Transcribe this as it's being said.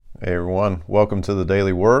Hey everyone, welcome to the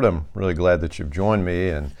Daily Word. I'm really glad that you've joined me.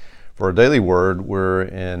 And for our Daily Word, we're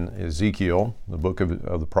in Ezekiel, the book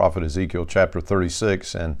of the prophet Ezekiel, chapter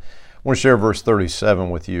 36. And I want to share verse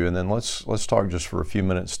 37 with you. And then let's talk just for a few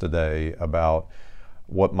minutes today about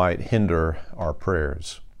what might hinder our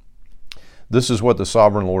prayers. This is what the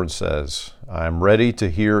sovereign Lord says: I am ready to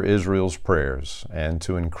hear Israel's prayers and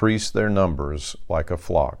to increase their numbers like a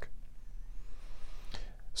flock.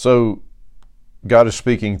 So, God is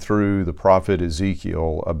speaking through the prophet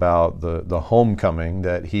Ezekiel about the homecoming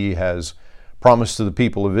that he has promised to the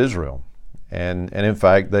people of Israel. And in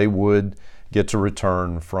fact, they would get to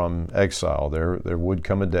return from exile. There would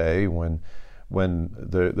come a day when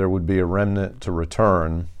there would be a remnant to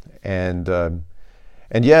return. And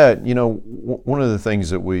yet, one of the things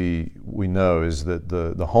that we know is that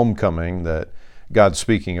the homecoming that God's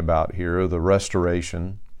speaking about here, the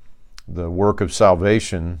restoration, the work of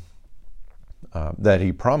salvation, that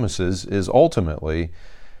he promises is ultimately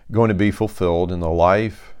going to be fulfilled in the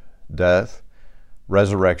life, death,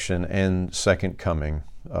 resurrection, and second coming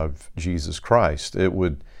of Jesus Christ. It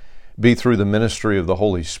would be through the ministry of the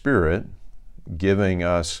Holy Spirit, giving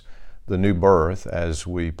us the new birth as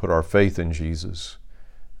we put our faith in Jesus,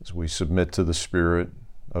 as we submit to the Spirit,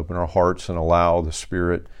 open our hearts and allow the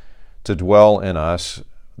Spirit to dwell in us.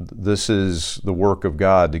 This is the work of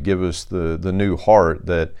God to give us the new heart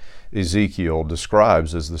that Ezekiel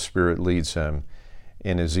describes as the Spirit leads him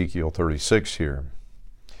in Ezekiel 36 here.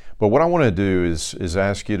 But what I want to do is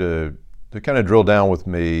ask you to kind of drill down with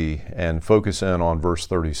me and focus in on verse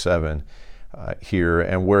 37 here,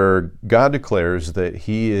 and where God declares that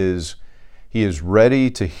He is ready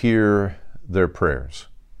to hear their prayers.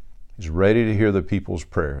 He's ready to hear the people's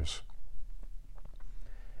prayers.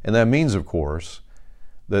 And that means, of course,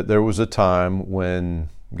 that there was a time when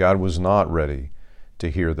God was not ready to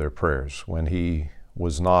hear their prayers, when He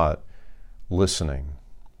was not listening.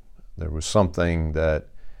 There was something that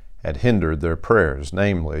had hindered their prayers,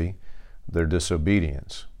 namely their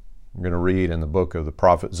disobedience. We're going to read in the book of the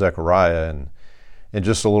prophet Zechariah in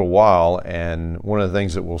just a little while, and one of the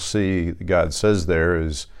things that we'll see God says there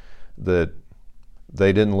is that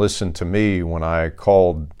they didn't listen to me when I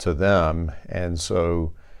called to them, and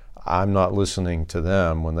so I'm not listening to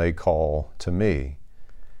them when they call to me.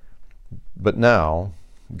 But now,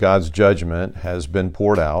 God's judgment has been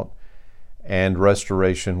poured out, and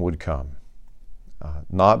restoration would come.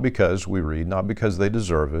 Not because they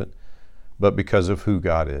deserve it, but because of who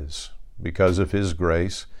God is, because of His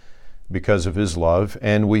grace, because of His love.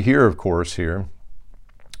 And we hear, of course, here,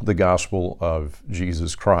 the gospel of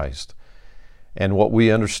Jesus Christ. And what we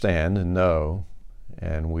understand and know,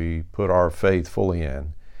 and we put our faith fully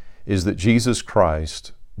in, is that Jesus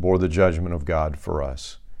Christ bore the judgment of God for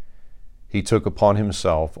us. He took upon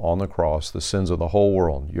Himself on the cross the sins of the whole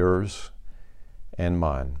world, yours and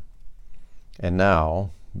mine. And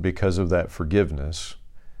now, because of that forgiveness,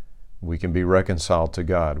 we can be reconciled to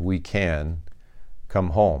God. We can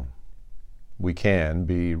come home. We can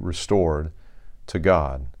be restored to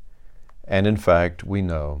God. And in fact, we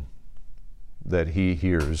know that He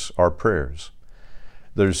hears our prayers.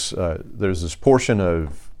 There's this portion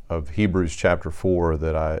of Hebrews chapter 4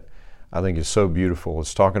 that I think is so beautiful.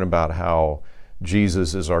 It's talking about how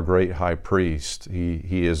Jesus is our great high priest.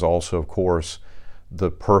 He is also, of course,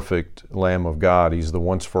 the perfect Lamb of God. He's the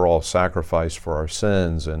once-for-all sacrifice for our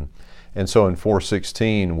sins. And so in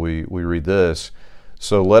 4:16 we read this: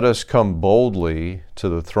 So let us come boldly to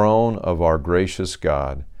the throne of our gracious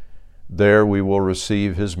God. There we will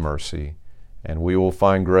receive His mercy, and we will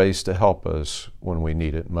find grace to help us when we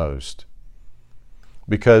need it most.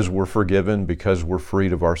 Because we're forgiven, because we're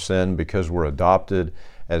freed of our sin, because we're adopted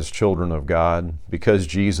as children of God, because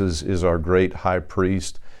Jesus is our great high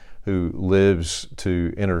priest who lives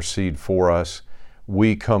to intercede for us,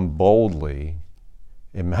 we come boldly.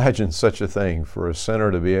 Imagine such a thing for a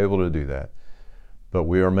sinner to be able to do that. But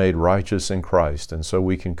we are made righteous in Christ, and so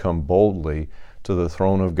we can come boldly to the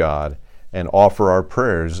throne of God and offer our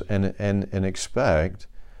prayers and expect,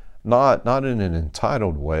 not in an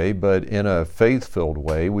entitled way, but in a faith-filled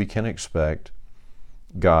way, we can expect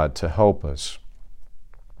God to help us.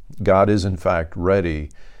 God is in fact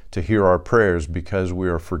ready to hear our prayers because we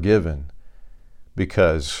are forgiven,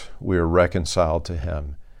 because we are reconciled to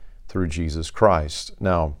Him through Jesus Christ.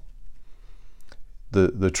 Now,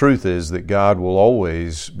 the truth is that God will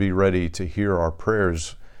always be ready to hear our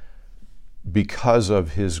prayers because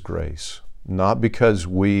of His grace, not because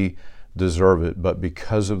we deserve it, but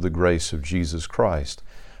because of the grace of Jesus Christ.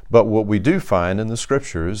 But what we do find in the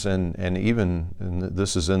Scriptures, and even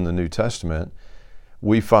this is in the New Testament,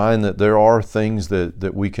 we find that there are things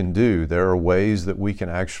that we can do. There are ways that we can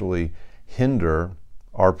actually hinder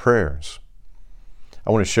our prayers.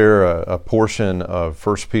 I want to share a portion of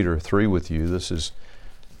 1 Peter 3 with you. This is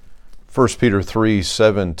 1 Peter 3,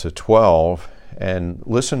 7 to 12. And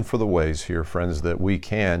listen for the ways here, friends, that we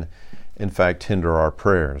can, in fact, hinder our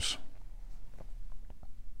prayers.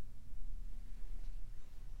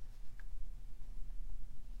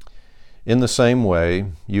 In the same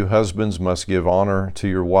way, you husbands must give honor to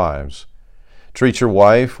your wives. Treat your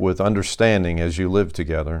wife with understanding as you live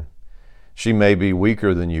together. She may be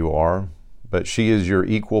weaker than you are, but she is your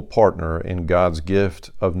equal partner in God's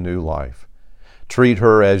gift of new life. Treat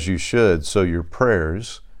her as you should, so your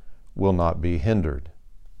prayers will not be hindered.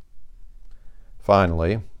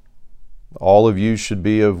 Finally, all of you should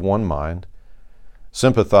be of one mind.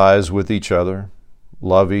 Sympathize with each other.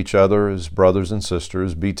 Love each other as brothers and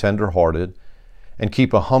sisters. Be tender-hearted and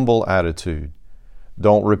keep a humble attitude.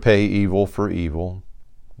 Don't repay evil for evil.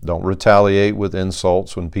 Don't retaliate with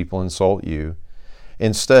insults when people insult you.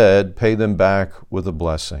 Instead, pay them back with a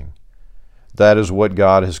blessing. That is what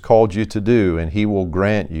God has called you to do, and He will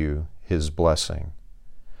grant you His blessing.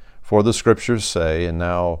 For the Scriptures say, and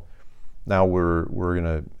now we're going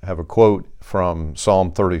to have a quote from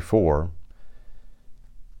Psalm 34.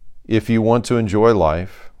 If you want to enjoy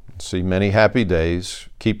life, see many happy days,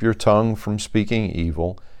 keep your tongue from speaking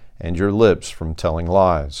evil and your lips from telling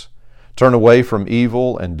lies. Turn away from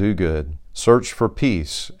evil and do good. Search for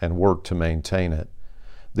peace and work to maintain it.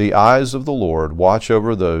 The eyes of the Lord watch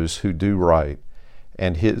over those who do right,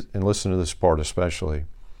 and listen to this part especially,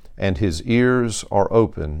 and His ears are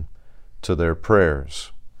open to their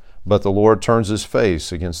prayers. But the Lord turns His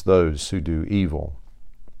face against those who do evil.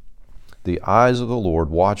 The eyes of the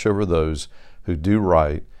Lord watch over those who do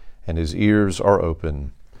right, and His ears are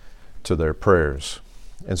open to their prayers.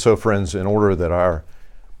 And so, friends, in order that our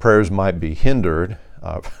prayers might be hindered,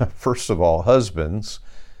 first of all, husbands,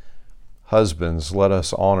 let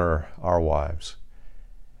us honor our wives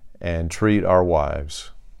and treat our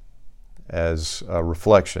wives as a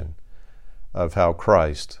reflection of how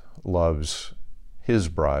Christ loves His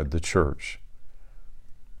bride, the church.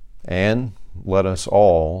 And let us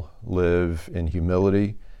all live in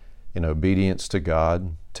humility, in obedience to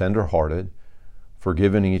God, tender-hearted,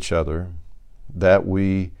 forgiving each other, that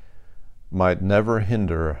we might never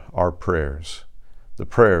hinder our prayers, the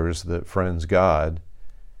prayers that, friends, God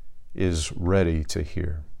is ready to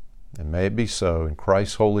hear. And may it be so in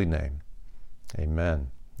Christ's holy name.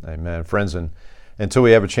 Amen. Amen. Friends, and until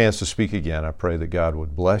we have a chance to speak again, I pray that God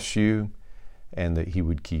would bless you and that He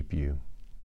would keep you.